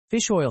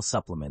Fish oil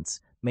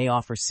supplements may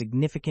offer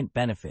significant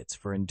benefits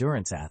for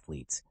endurance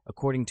athletes,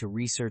 according to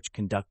research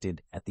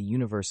conducted at the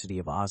University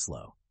of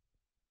Oslo.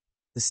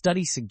 The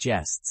study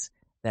suggests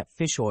that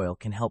fish oil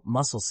can help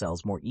muscle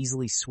cells more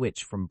easily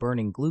switch from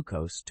burning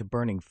glucose to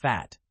burning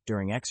fat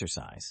during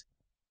exercise.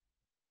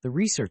 The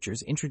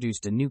researchers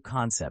introduced a new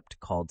concept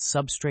called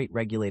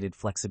substrate-regulated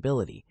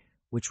flexibility,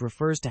 which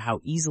refers to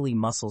how easily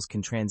muscles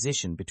can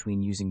transition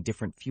between using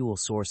different fuel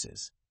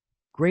sources.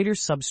 Greater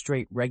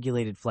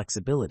substrate-regulated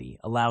flexibility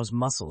allows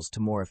muscles to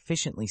more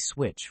efficiently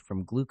switch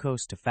from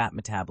glucose to fat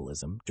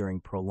metabolism during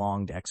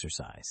prolonged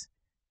exercise.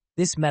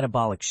 This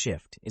metabolic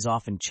shift is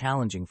often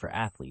challenging for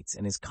athletes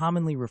and is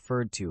commonly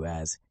referred to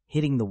as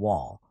hitting the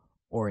wall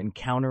or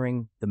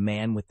encountering the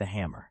man with the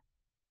hammer.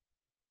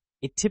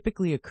 It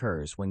typically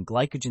occurs when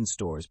glycogen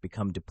stores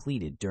become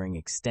depleted during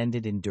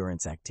extended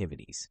endurance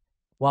activities.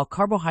 While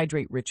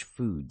carbohydrate-rich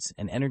foods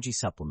and energy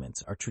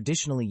supplements are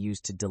traditionally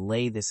used to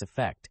delay this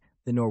effect,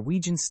 the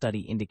Norwegian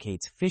study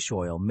indicates fish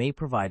oil may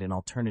provide an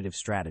alternative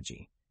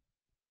strategy.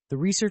 The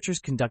researchers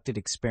conducted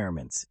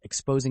experiments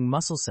exposing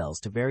muscle cells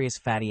to various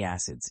fatty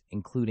acids,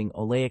 including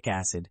oleic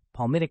acid,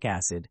 palmitic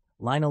acid,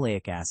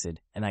 linoleic acid,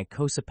 and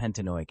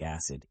eicosapentaenoic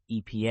acid,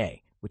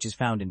 EPA, which is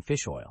found in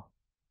fish oil.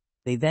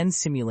 They then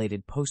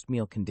simulated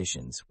post-meal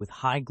conditions with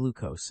high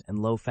glucose and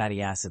low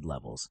fatty acid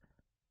levels,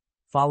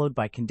 followed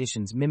by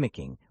conditions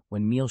mimicking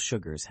when meal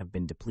sugars have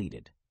been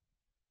depleted.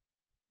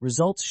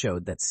 Results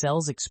showed that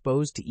cells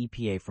exposed to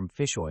EPA from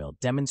fish oil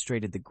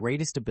demonstrated the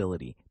greatest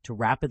ability to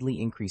rapidly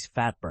increase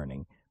fat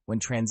burning when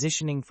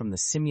transitioning from the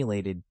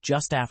simulated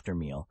just after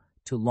meal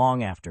to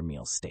long after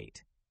meal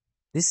state.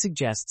 This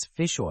suggests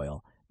fish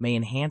oil may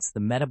enhance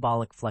the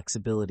metabolic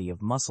flexibility of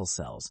muscle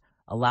cells,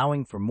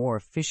 allowing for more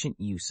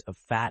efficient use of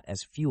fat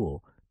as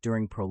fuel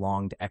during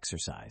prolonged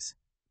exercise.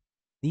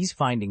 These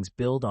findings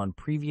build on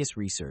previous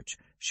research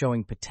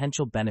showing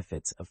potential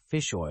benefits of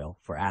fish oil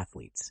for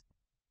athletes.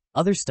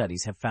 Other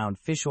studies have found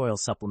fish oil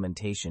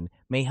supplementation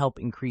may help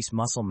increase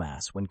muscle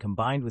mass when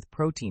combined with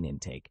protein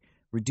intake,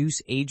 reduce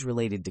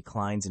age-related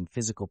declines in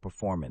physical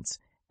performance,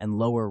 and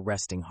lower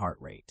resting heart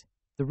rate.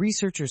 The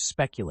researchers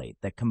speculate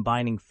that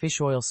combining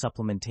fish oil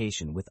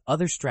supplementation with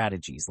other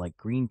strategies like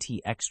green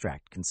tea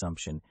extract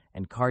consumption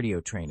and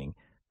cardio training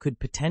could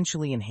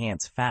potentially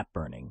enhance fat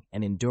burning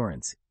and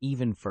endurance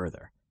even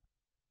further.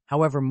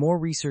 However, more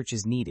research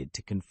is needed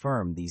to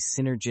confirm these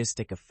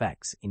synergistic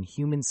effects in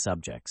human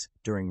subjects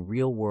during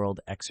real-world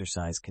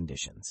exercise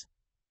conditions.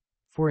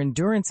 For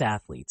endurance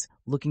athletes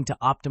looking to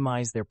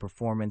optimize their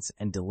performance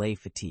and delay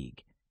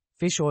fatigue,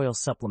 fish oil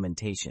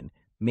supplementation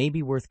may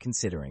be worth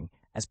considering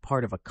as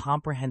part of a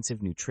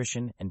comprehensive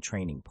nutrition and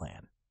training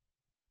plan.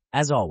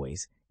 As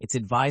always, it's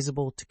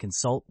advisable to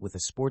consult with a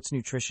sports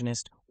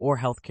nutritionist or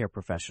healthcare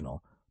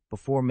professional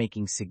before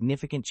making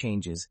significant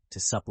changes to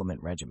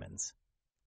supplement regimens.